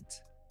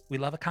 Comment. We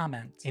love a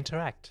comment.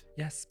 Interact.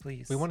 Yes,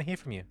 please. We want to hear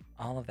from you.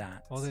 All of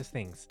that. All those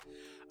things.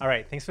 All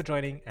right. Thanks for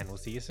joining, and we'll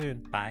see you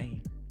soon.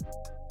 Bye.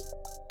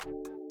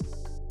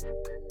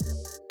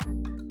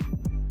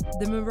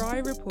 The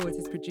Mariah Report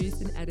is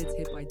produced and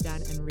edited by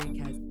Dan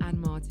Enriquez and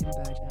Martin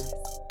Burgess.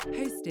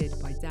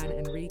 Hosted by Dan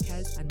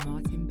Enriquez and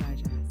Martin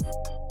Burgess.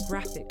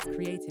 Graphics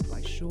created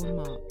by Sean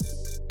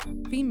Marks.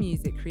 Theme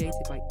music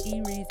created by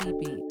E-Reezy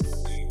Beats.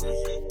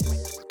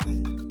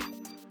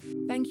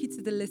 Thank you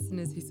to the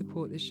listeners who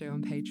support this show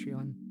on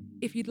Patreon.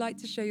 If you'd like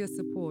to show your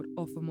support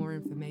or for more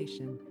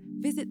information,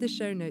 visit the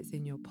show notes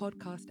in your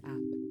podcast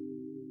app.